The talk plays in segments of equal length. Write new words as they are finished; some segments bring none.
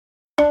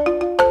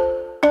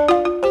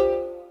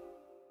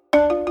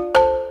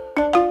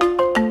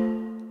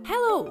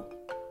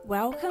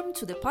Welcome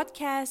to the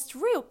podcast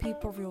Real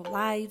People, Real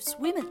Lives,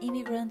 Women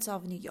Immigrants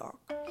of New York,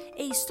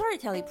 a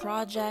storytelling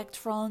project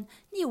from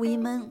New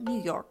Women New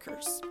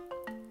Yorkers.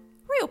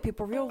 Real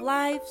People, Real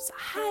Lives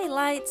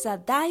highlights a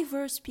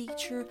diverse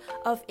picture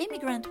of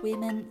immigrant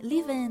women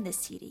living in the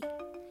city.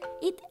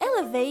 It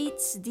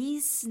elevates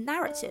these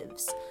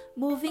narratives,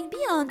 moving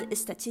beyond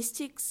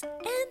statistics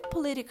and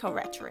political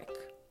rhetoric.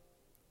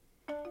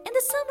 In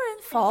the summer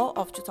and fall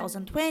of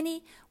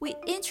 2020, we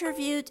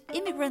interviewed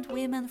immigrant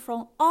women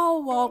from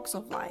all walks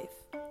of life.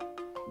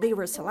 They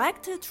were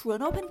selected through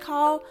an open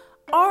call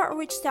or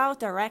reached out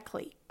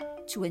directly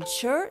to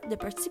ensure the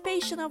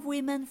participation of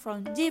women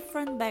from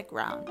different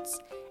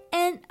backgrounds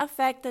and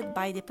affected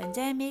by the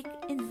pandemic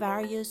in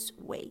various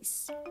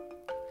ways.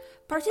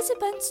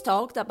 Participants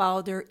talked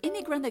about their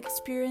immigrant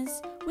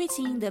experience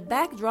within the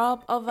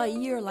backdrop of a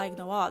year like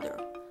no other,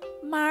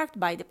 marked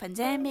by the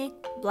pandemic,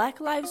 Black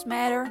Lives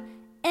Matter,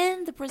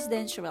 and the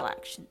presidential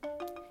election.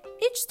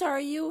 Each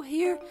story you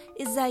hear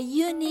is a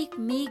unique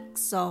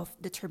mix of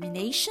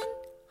determination,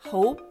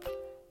 hope,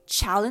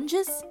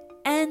 challenges,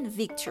 and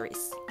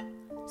victories,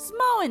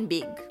 small and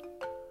big.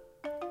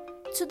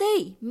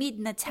 Today, meet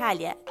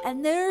Natalia, a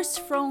nurse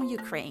from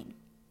Ukraine.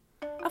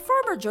 A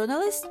former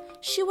journalist,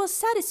 she was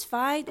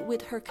satisfied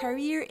with her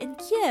career in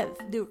Kiev,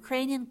 the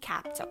Ukrainian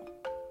capital.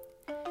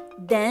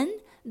 Then,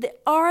 the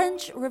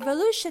Orange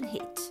Revolution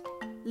hit,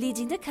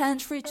 leading the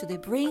country to the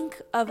brink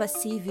of a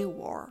civil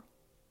war.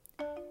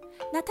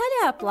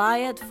 Natalia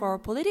applied for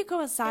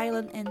political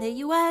asylum in the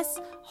US,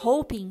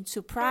 hoping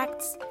to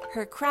practice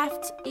her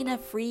craft in a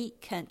free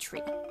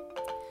country.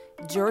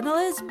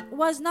 Journalism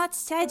was not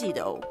steady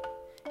though.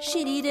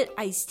 She needed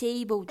a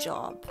stable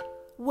job,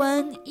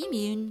 one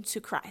immune to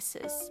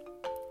crisis.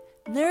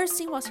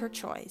 Nursing was her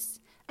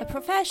choice, a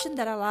profession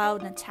that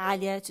allowed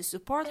Natalia to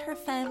support her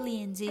family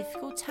in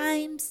difficult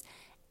times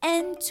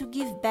and to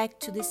give back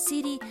to the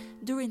city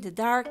during the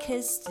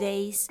darkest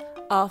days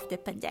of the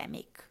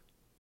pandemic.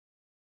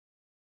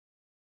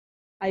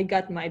 I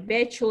got my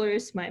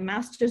bachelor's, my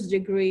master's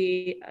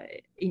degree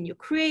in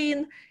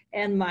Ukraine,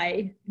 and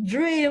my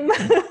dream,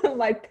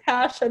 my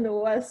passion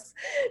was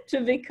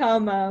to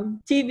become a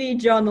TV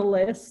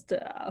journalist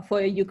for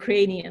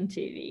Ukrainian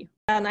TV.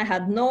 And I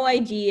had no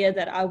idea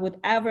that I would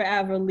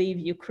ever leave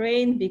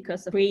Ukraine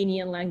because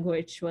Ukrainian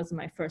language was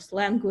my first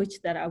language,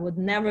 that I would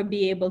never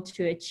be able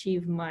to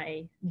achieve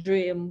my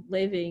dream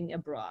living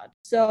abroad.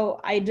 So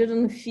I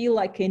didn't feel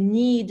like a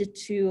need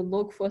to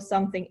look for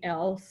something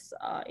else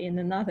in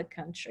another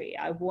country.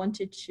 I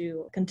wanted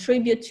to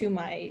contribute to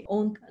my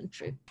own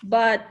country.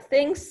 But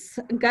things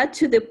got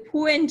to the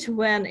point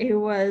when it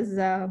was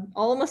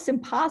almost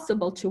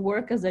impossible to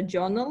work as a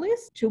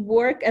journalist, to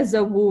work as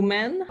a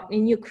woman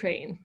in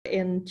Ukraine.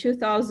 In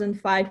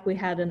 2005, we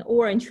had an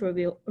Orange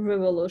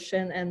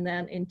Revolution, and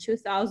then in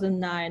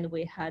 2009,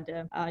 we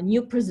had a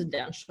new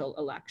presidential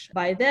election.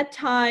 By that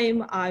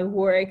time, I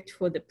worked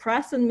for the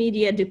press and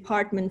media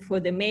department for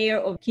the mayor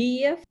of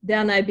Kiev.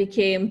 Then I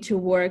became to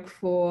work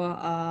for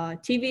a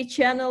TV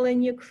channel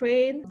in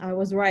Ukraine. I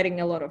was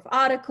writing a lot of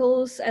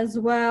articles as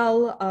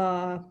well.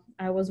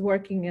 I was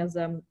working as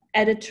an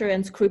editor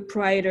and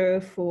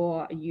scriptwriter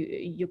for a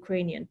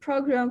Ukrainian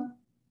program.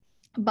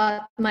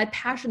 But my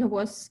passion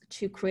was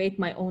to create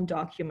my own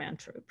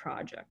documentary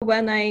project.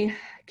 When I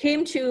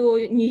came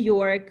to New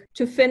York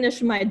to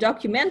finish my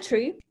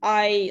documentary,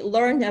 I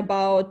learned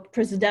about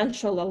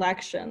presidential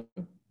election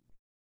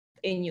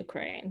in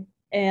Ukraine.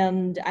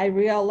 And I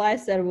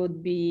realized that it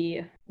would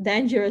be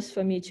dangerous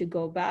for me to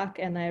go back.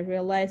 And I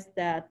realized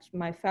that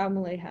my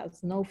family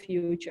has no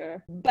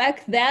future.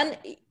 Back then,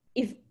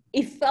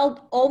 it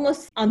felt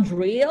almost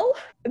unreal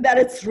that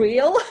it's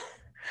real.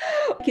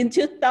 In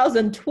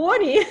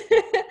 2020,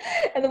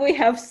 and we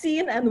have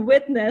seen and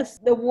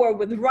witnessed the war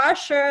with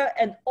Russia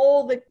and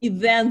all the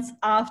events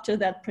after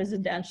that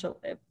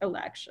presidential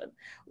election.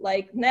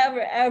 Like never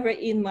ever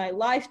in my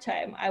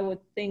lifetime, I would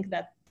think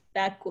that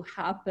that could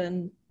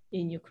happen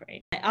in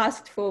Ukraine. I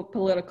asked for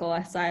political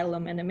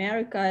asylum in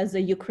America as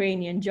a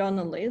Ukrainian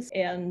journalist,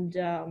 and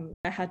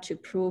I had to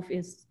prove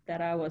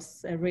that I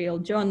was a real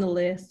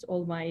journalist,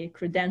 all my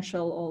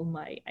credentials, all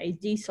my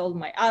IDs, all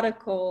my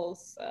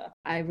articles.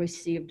 I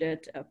received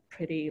it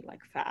pretty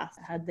fast.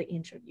 I had the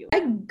interview.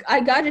 I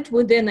got it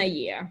within a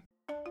year.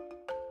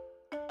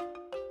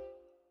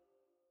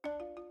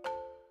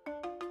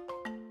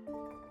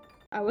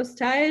 I was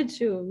tired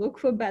to look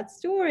for bad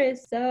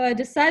stories, so I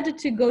decided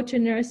to go to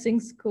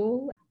nursing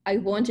school. I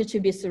wanted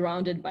to be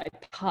surrounded by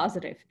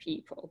positive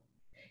people,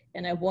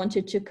 and I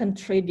wanted to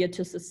contribute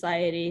to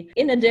society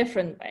in a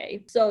different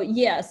way. So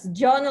yes,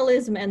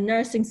 journalism and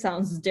nursing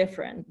sounds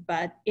different,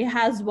 but it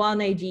has one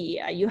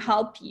idea: you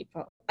help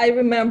people. I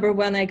remember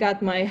when I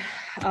got my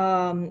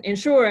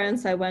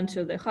insurance, I went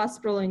to the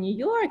hospital in New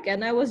York,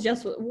 and I was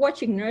just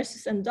watching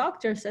nurses and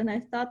doctors, and I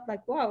thought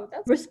like, wow,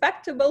 that's a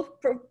respectable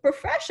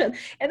profession.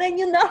 And I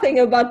knew nothing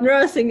about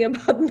nursing,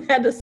 about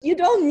medicine. You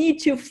don't need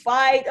to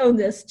fight on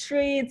the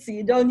streets.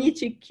 You don't need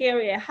to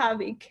carry a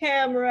heavy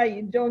camera.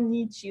 You don't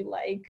need to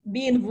like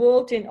be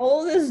involved in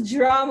all this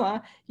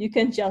drama. You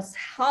can just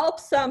help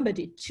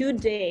somebody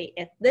today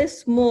at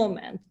this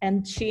moment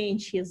and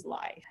change his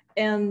life.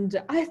 And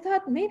I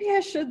thought maybe I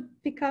should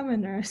become a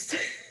nurse.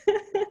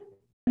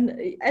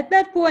 And at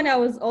that point, I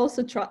was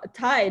also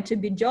tired to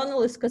be a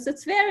journalist because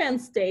it's very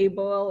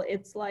unstable.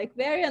 It's like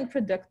very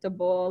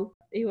unpredictable.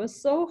 It was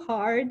so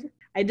hard.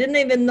 I didn't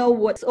even know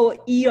what's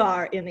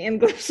ER in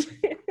English.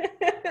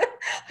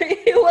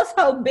 It was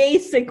how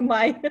basic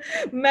my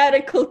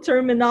medical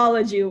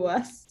terminology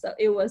was. So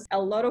it was a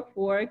lot of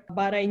work,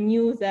 but I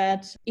knew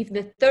that if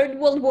the Third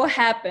World War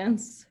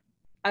happens,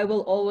 I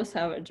will always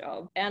have a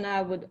job and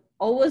I would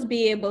always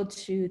be able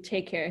to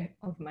take care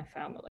of my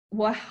family.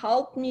 What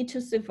helped me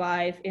to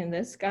survive in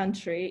this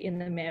country,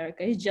 in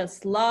America, is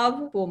just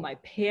love for my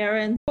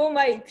parents, for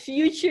my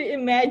future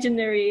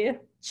imaginary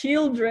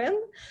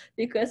children,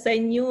 because I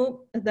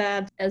knew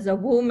that as a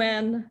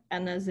woman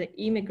and as an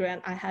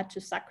immigrant, I had to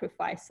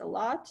sacrifice a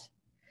lot.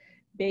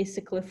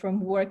 Basically, from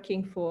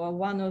working for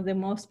one of the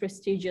most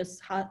prestigious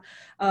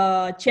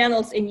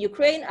channels in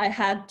Ukraine, I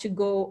had to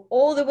go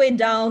all the way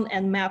down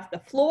and map the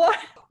floor,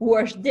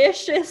 wash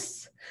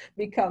dishes,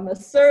 become a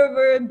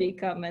server,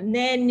 become a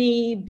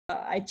nanny.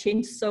 I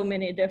changed so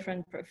many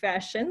different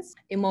professions.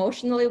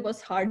 Emotionally, it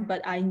was hard,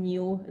 but I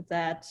knew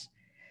that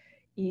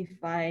if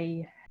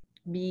I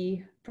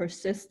be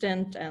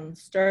persistent and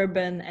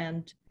stubborn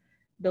and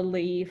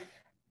believe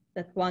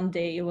that one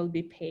day it will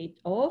be paid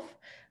off,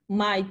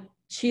 my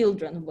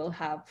children will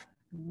have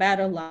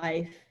better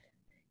life,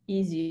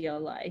 easier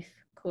life.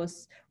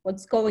 Because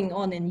what's going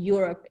on in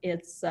Europe,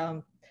 it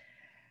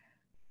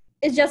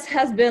just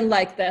has been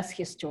like this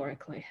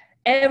historically.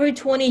 Every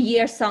 20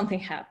 years, something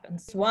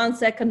happens. One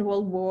Second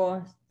World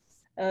War,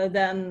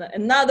 then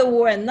another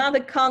war, another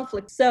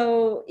conflict.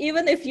 So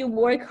even if you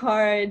work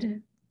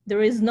hard,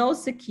 there is no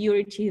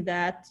security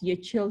that your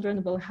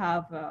children will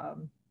have a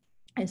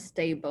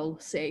stable,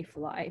 safe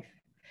life.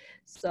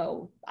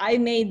 So I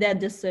made that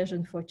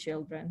decision for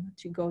children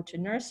to go to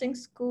nursing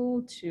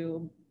school,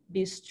 to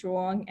be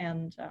strong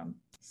and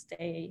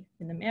stay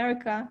in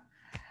America.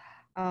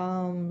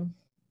 And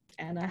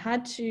I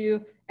had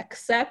to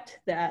accept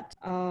that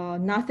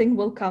nothing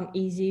will come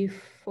easy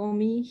for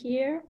me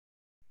here.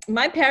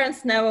 My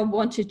parents never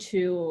wanted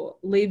to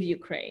leave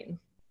Ukraine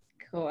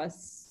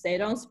because they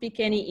don't speak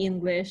any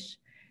English.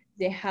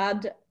 They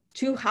had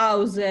 2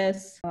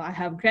 houses. I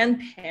have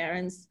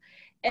grandparents.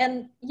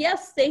 And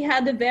yes, they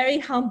had a very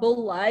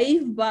humble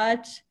life,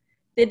 but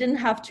they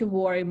didn't have to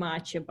worry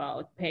much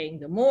about paying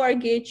the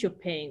mortgage or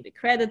paying the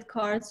credit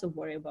cards or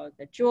worry about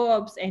the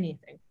jobs,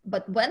 anything.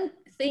 But when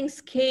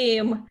things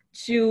came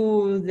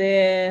to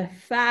the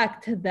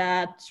fact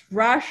that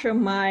Russia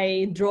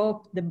might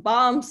drop the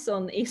bombs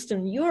on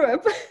Eastern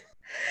Europe,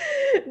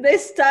 they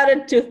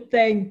started to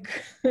think,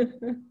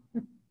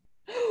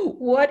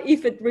 what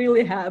if it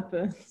really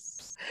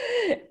happens?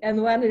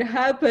 And when it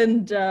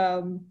happened,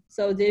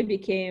 so they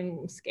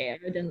became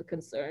scared and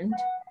concerned.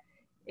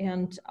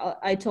 And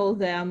I told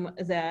them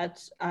that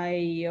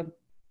I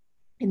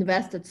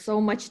invested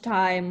so much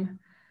time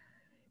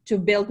to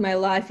build my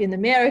life in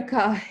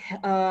America.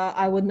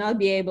 I would not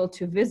be able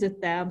to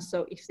visit them.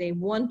 So if they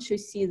want to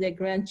see their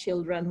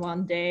grandchildren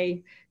one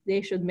day,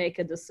 they should make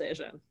a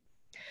decision.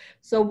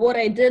 So what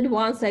I did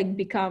once I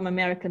became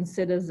American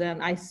citizen,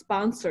 I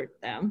sponsored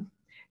them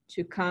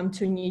to come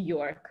to New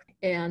York.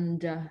 And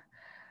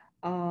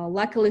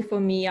luckily for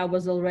me, I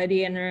was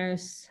already a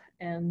nurse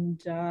and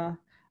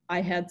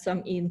I had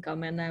some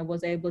income and I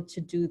was able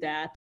to do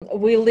that.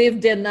 We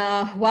lived in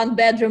a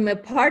 1-bedroom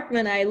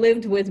apartment. I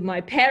lived with my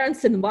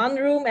parents in one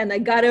room and I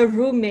got a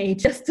roommate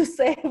just to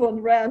save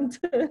on rent.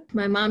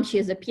 My mom, she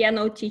is a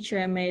piano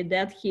teacher. My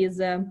dad, he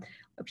is a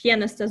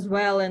pianist as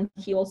well, and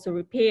he also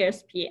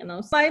repairs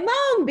pianos. My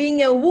mom,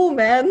 being a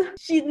woman,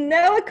 she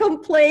never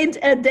complained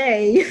a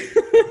day.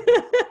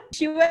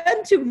 She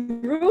went to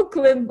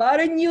Brooklyn,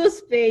 bought a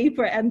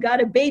newspaper, and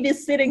got a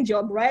babysitting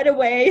job right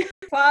away.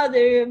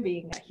 Father,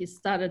 he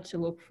started to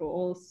look for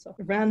also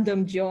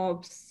random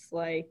jobs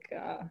like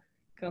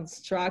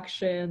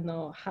construction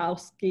or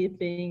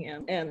housekeeping,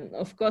 and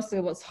of course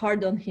it was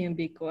hard on him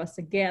because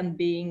again,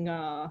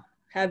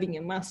 having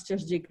a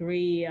master's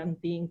degree and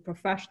being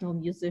professional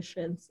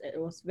musicians, it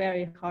was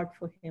very hard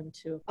for him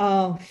to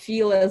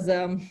feel as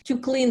to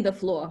clean the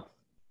floor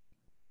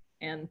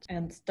and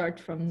start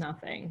from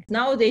nothing.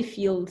 Now they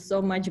feel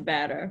so much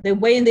better. The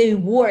way they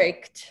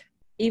worked,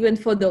 even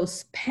for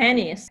those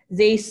pennies,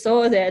 they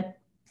saw that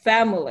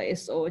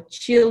families or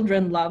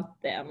children loved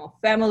them or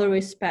family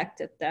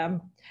respected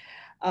them,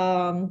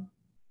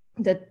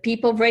 that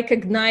people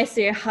recognize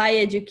their high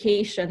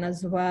education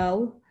as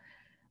well.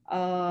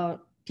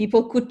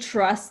 People could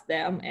trust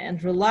them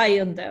and rely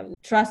on them,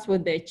 trust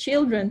with their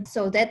children.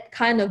 So that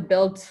kind of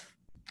built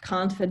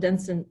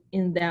confidence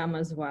in them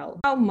as well.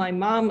 Now my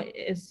mom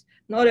is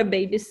not a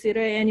babysitter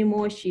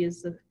anymore. She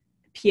is a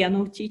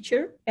piano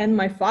teacher. And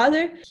my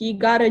father, he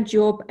got a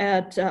job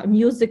at a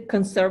music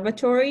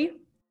conservatory.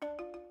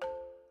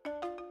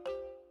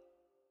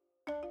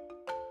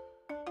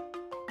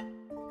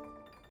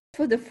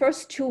 For the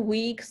first 2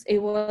 weeks,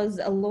 it was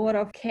a lot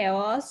of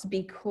chaos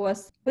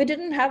because we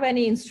didn't have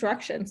any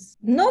instructions.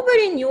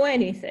 Nobody knew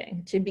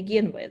anything to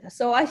begin with.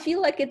 So I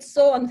feel like it's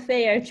so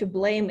unfair to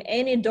blame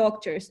any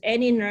doctors,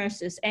 any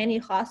nurses, any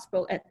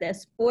hospital at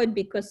this point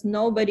because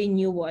nobody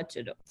knew what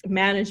to do.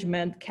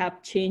 Management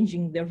kept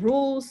changing the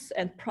rules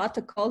and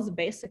protocols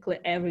basically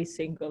every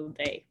single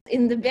day.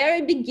 In the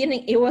very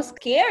beginning, it was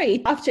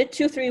scary. After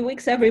 2-3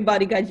 weeks,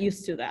 everybody got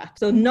used to that.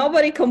 So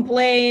nobody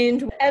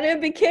complained and it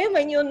became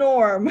a new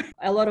norm.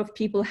 A lot of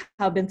people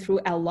have been through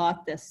a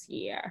lot this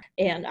year,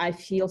 and I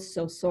feel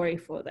so sorry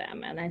for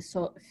them. And I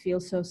feel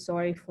so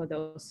sorry for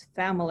those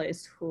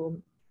families who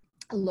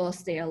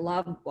lost their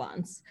loved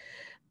ones.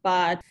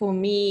 But for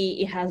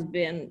me, it has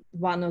been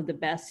one of the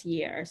best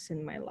years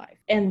in my life.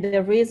 And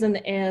the reason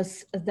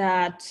is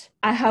that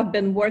I have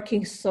been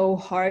working so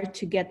hard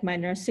to get my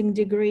nursing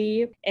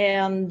degree.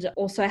 And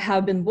also I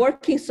have been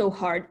working so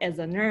hard as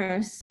a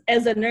nurse.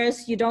 As a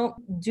nurse, you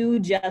don't do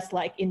just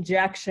like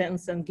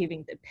injections and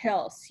giving the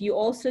pills. You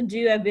also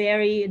do a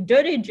very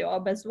dirty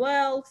job as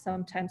well.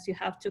 Sometimes you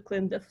have to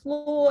clean the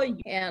floor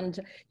and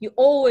you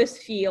always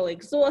feel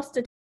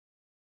exhausted.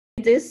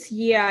 This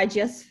year, I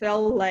just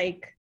felt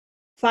like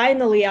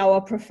finally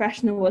our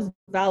profession was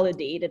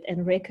validated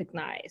and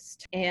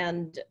recognized.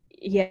 And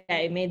yeah,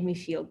 it made me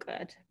feel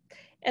good.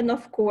 And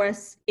of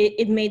course,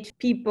 it made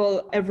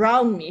people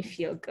around me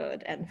feel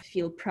good and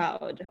feel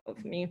proud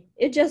of me.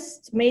 It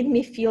just made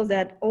me feel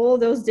that all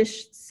those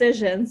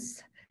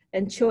decisions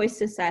and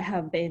choices I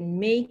have been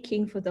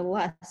making for the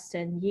last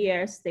 10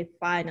 years, they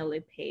finally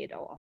paid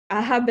off.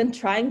 I have been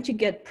trying to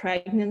get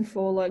pregnant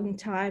for a long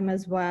time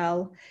as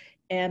well.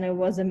 And it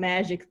was a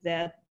magic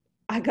that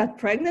I got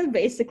pregnant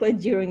basically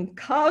during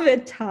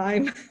COVID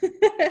time.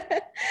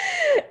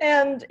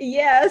 And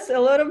yes, a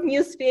lot of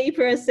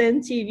newspapers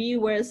and TV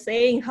were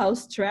saying how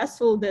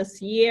stressful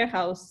this year,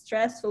 how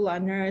stressful are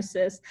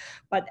nurses.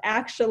 But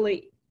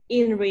actually,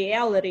 in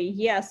reality,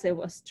 yes, it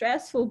was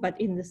stressful, but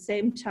in the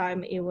same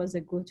time, it was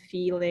a good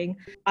feeling.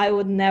 I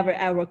would never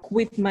ever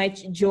quit my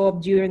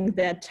job during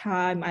that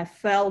time. I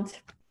felt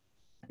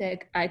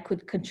that I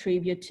could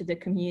contribute to the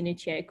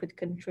community, I could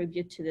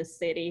contribute to the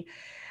city.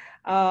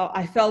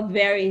 I felt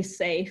very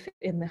safe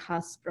in the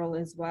hospital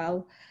as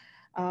well.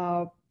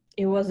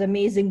 It was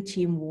amazing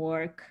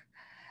teamwork.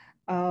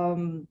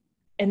 And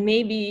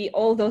maybe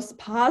all those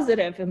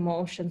positive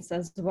emotions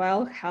as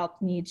well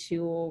helped me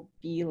to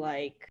be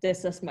like,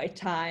 this is my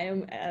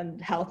time,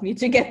 and helped me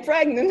to get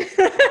pregnant.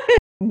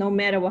 No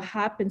matter what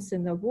happens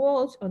in the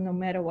world, or no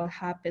matter what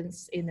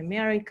happens in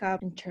America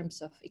in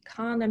terms of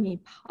economy,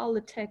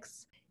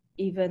 politics,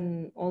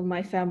 even all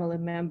my family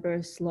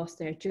members lost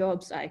their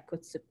jobs, I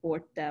could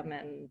support them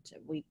and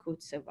we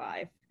could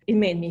survive. It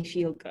made me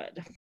feel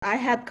good. I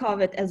had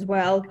COVID as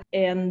well,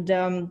 and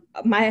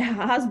my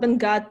husband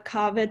got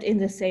COVID in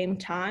the same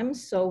time.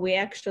 So we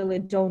actually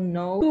don't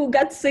know who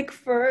got sick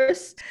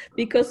first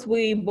because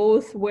we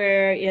both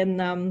were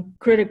in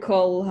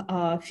critical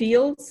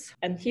fields,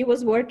 and he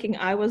was working,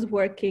 I was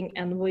working,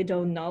 and we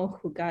don't know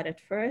who got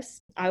it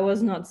first. I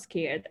was not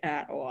scared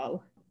at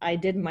all. I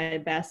did my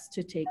best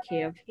to take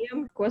care of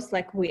him. Of course,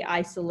 like we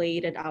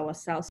isolated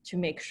ourselves to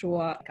make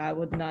sure I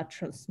would not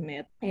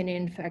transmit any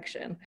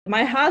infection.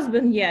 My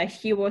husband, yeah,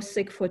 he was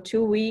sick for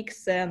 2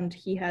 weeks and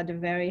he had a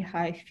very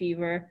high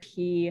fever.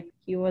 He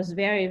was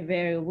very,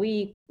 very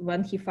weak.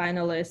 When he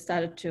finally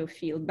started to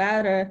feel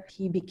better,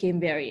 he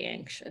became very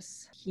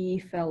anxious. He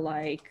felt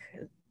like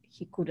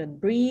he couldn't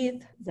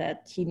breathe,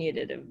 that he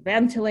needed a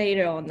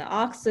ventilator on the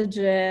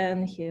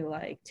oxygen. He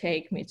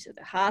take me to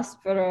the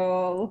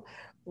hospital.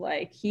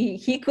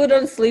 He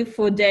couldn't sleep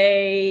for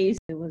days.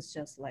 It was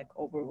just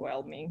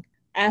overwhelming.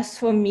 As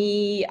for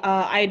me,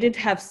 I did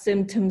have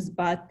symptoms,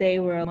 but they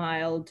were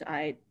mild.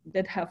 I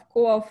did have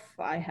cough.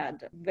 I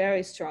had a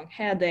very strong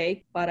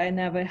headache, but I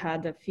never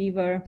had a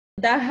fever.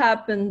 That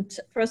happened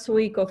first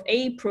week of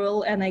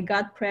April, and I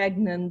got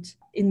pregnant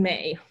in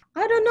May.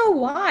 I don't know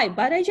why,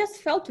 but I just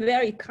felt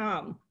very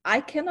calm.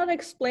 I cannot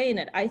explain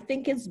it. I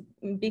think it's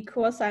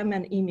because I'm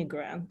an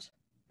immigrant.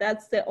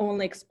 That's the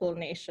only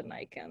explanation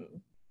I can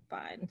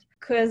find.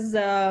 Because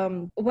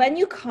when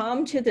you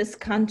come to this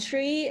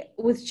country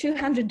with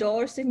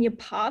 $200 in your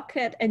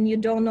pocket and you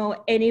don't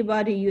know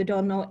anybody, you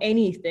don't know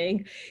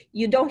anything,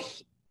 you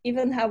don't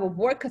even have a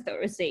work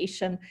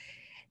authorization,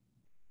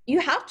 you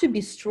have to be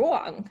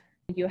strong.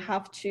 You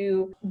have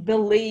to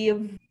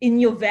believe in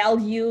your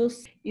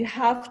values. You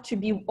have to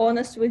be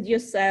honest with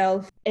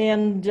yourself,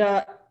 and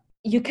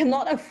you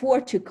cannot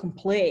afford to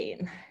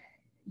complain.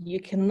 You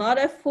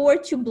cannot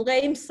afford to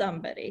blame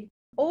somebody.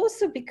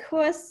 Also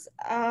because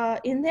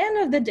in the end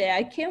of the day,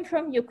 I came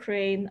from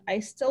Ukraine. I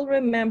still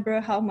remember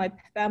how my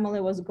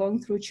family was going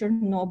through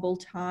Chernobyl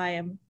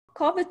time.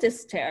 COVID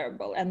is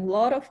terrible and a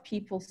lot of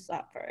people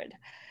suffered.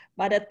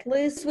 but at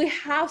least we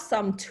have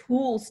some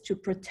tools to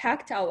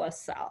protect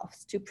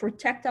ourselves, to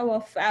protect our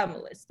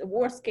families. The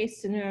worst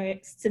case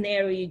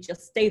scenario, you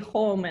just stay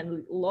home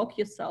and lock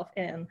yourself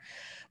in.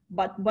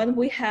 But when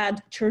we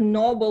had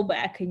Chernobyl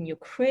back in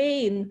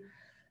Ukraine,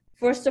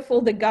 first of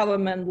all, the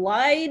government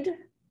lied,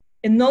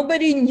 and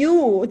nobody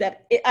knew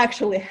that it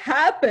actually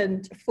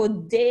happened for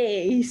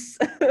days.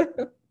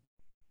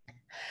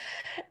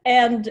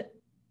 And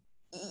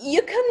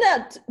you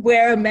cannot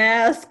wear a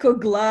mask or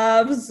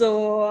gloves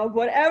or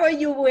whatever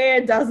you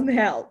wear doesn't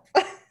help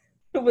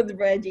with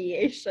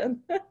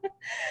radiation.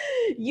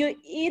 You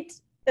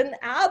eat an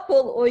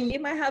apple or you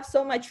might have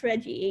so much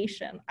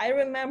radiation. I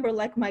remember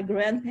like my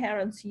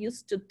grandparents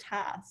used to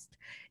test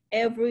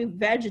every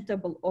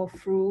vegetable or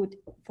fruit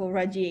for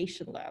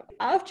radiation level.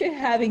 After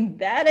having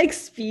that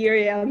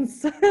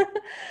experience,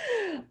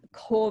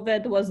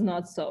 COVID was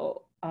not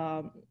so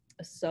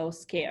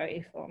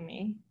scary for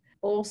me.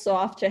 Also,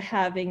 after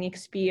having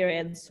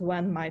experience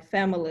when my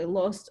family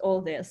lost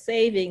all their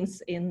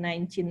savings in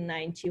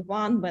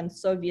 1991 when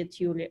Soviet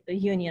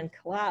Union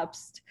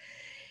collapsed.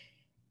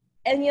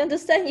 And you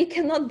understand, you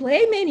cannot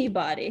blame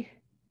anybody.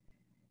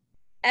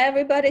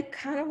 Everybody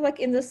kind of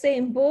like in the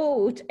same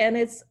boat, and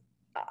it's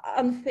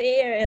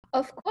unfair.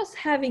 Of course,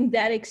 having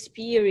that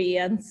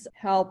experience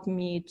helped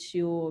me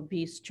to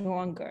be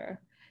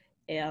stronger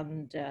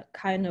and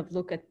kind of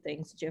look at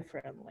things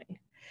differently.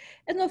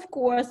 And of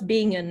course,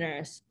 being a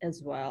nurse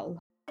as well.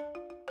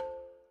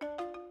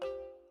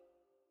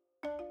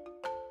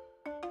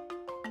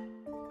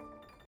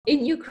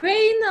 In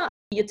Ukraine,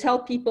 you tell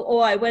people, oh,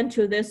 I went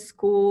to this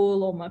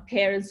school, or my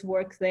parents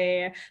work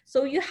there.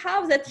 So you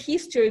have that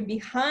history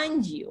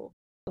behind you.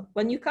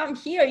 When you come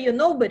here, you're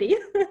nobody.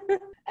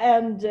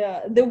 And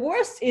the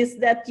worst is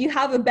that you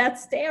have a bad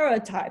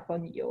stereotype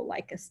on you,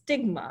 like a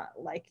stigma,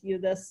 like you're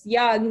this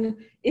young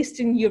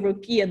Eastern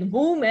European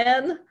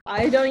woman.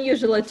 I don't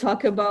usually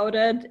talk about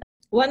it.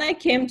 When I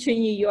came to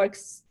New York,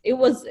 it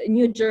was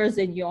New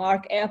Jersey,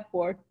 Newark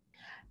Airport.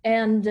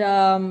 And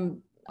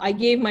I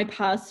gave my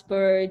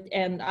passport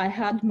and I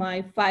had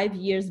my 5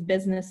 years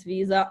business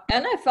visa.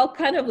 And I felt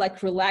kind of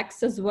like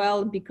relaxed as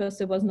well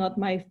because it was not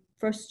my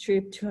first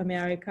trip to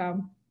America.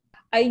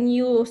 I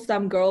knew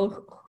some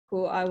girl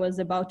who I was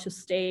about to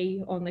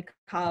stay on the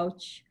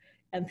couch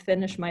and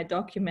finish my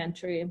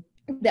documentary.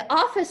 The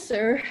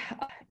officer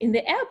in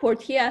the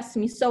airport, he asked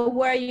me, so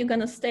where are you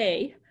gonna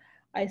stay?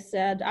 I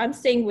said, I'm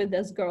staying with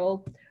this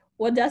girl.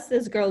 What does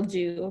this girl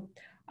do?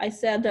 I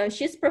said,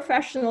 she's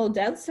professional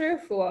dancer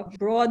for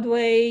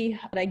Broadway.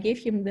 I gave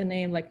him the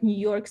name like New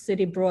York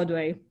City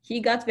Broadway. He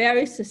got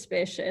very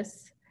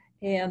suspicious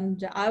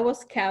and I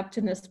was kept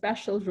in a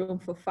special room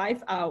for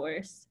 5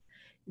 hours.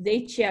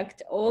 They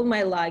checked all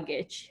my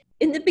luggage.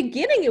 In the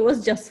beginning, it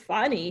was just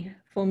funny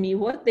for me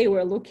what they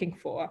were looking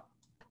for.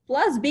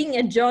 Plus, being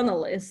a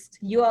journalist,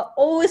 you are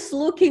always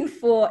looking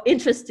for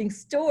interesting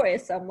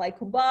stories. I'm like,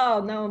 wow,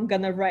 now I'm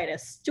gonna write a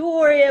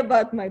story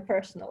about my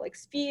personal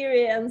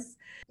experience.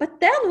 But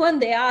then when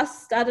they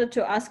started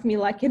to ask me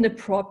like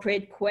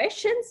inappropriate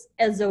questions,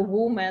 as a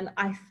woman,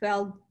 I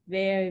felt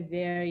very,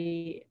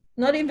 very,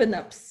 not even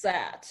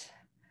upset,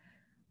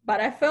 but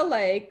I felt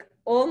like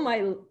all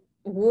my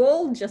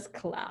world just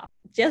collapsed.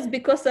 Just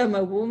because I'm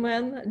a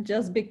woman,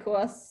 just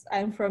because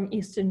I'm from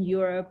Eastern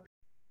Europe,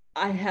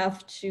 I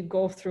have to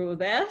go through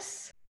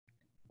this.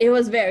 It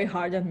was very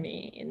hard on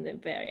me in the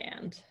very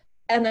end.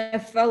 And I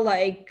felt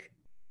like,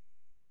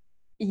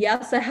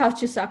 yes, I have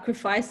to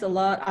sacrifice a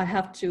lot. I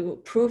have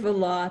to prove a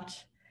lot,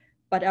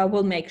 but I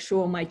will make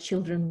sure my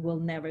children will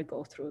never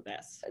go through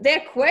this. Their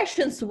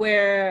questions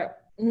were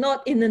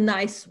not in a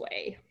nice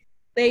way.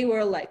 They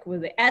were like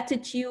with the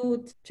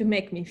attitude to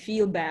make me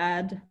feel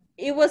bad.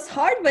 It was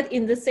hard, but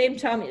in the same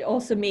time, it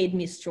also made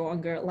me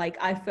stronger. Like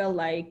I felt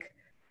like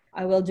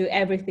I will do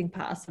everything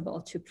possible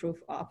to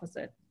prove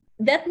opposite.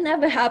 That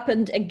never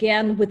happened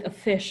again with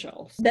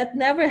officials. That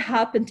never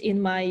happened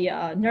in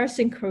my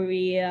nursing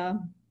career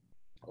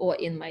or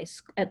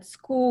at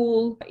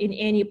school, in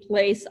any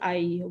place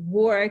I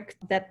worked.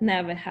 That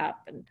never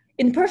happened.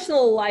 In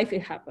personal life,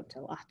 it happened a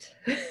lot.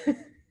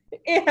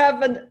 It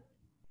happened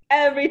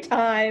every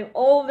time,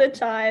 all the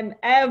time,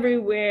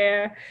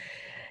 everywhere.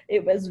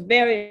 It was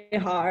very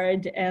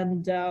hard.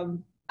 And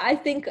I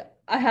think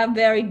I have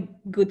very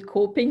good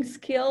coping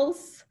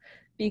skills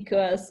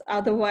because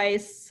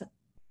otherwise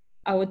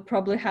I would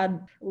probably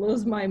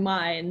lose my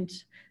mind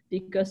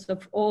because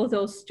of all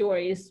those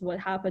stories, what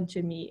happened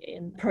to me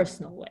in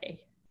personal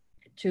way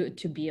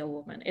to be a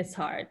woman. It's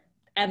hard.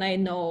 And I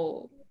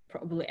know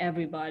probably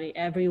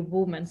every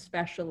woman,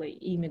 especially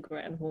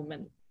immigrant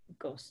woman,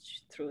 goes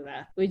through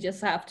that. We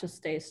just have to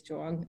stay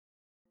strong.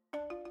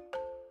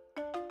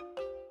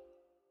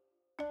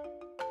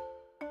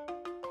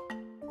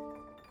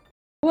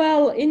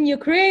 Well, in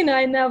Ukraine,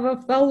 I never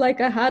felt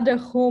like I had a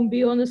home,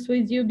 be honest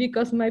with you,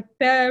 because my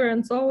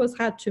parents always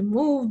had to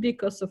move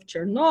because of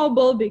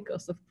Chernobyl,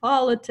 because of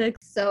politics.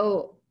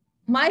 So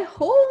my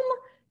home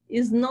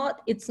it's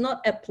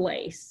not a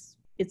place.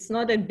 It's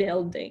not a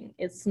building.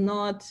 It's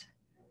not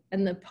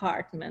an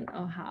apartment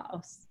or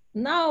house.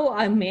 Now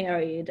I'm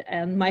married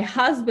and my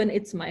husband,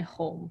 it's my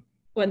home.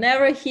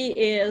 Whenever he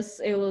is,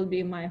 it will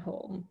be my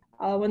home.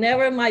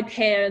 Whenever my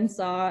parents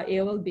are,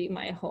 it will be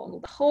my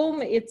home.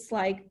 Home, it's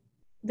like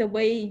the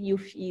way you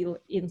feel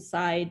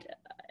inside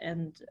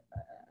and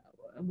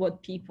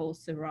what people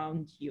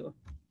surround you.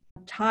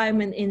 Time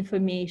and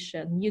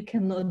information, you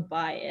cannot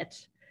buy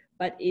it,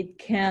 but it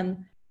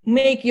can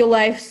make your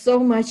life so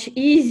much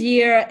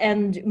easier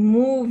and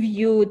move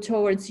you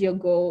towards your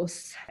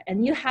goals.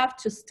 And you have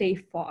to stay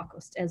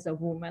focused as a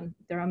woman.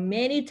 There are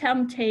many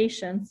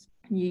temptations.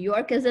 New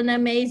York is an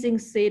amazing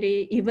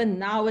city. Even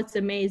now, it's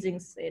an amazing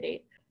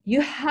city.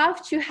 You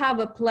have to have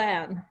a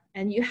plan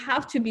and you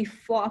have to be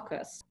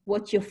focused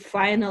what your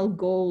final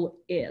goal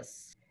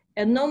is.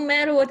 And no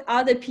matter what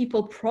other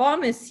people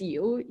promise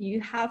you,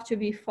 you have to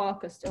be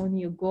focused on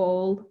your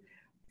goal,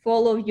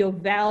 follow your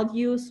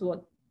values,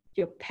 what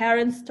your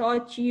parents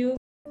taught you.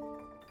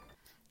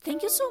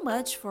 Thank you so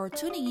much for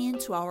tuning in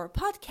to our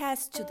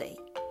podcast today.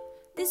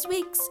 This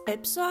week's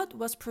episode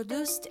was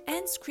produced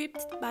and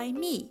scripted by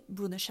me,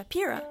 Bruna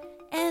Shapira,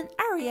 and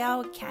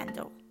Ariel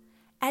Kendall.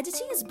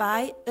 Editing is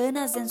by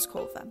Anna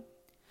Zenskova.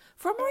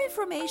 For more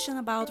information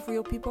about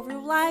Real People,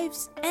 Real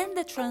Lives and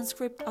the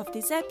transcript of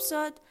this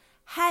episode,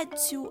 head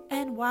to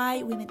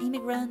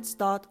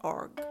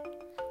nywomenimmigrants.org.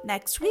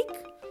 Next week,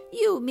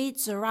 you meet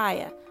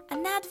Zoraya,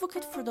 an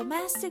advocate for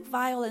domestic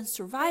violence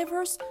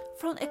survivors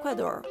from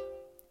Ecuador.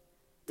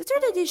 The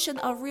third edition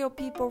of Real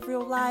People,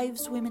 Real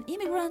Lives, Women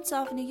Immigrants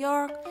of New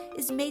York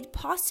is made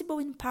possible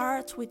in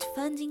part with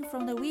funding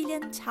from the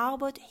William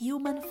Talbot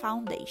Human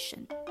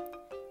Foundation.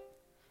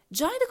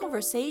 Join the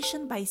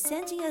conversation by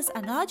sending us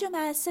an audio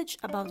message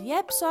about the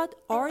episode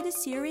or the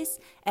series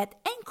at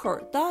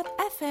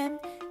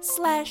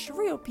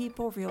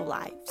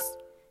anchor.fm/realpeoplereallives.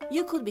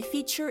 You could be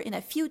featured in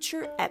a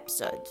future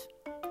episode.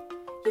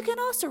 You can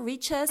also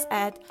reach us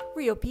at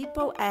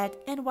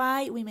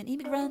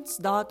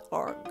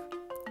realpeople@nywomenimmigrants.org.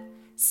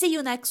 See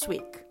you next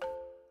week.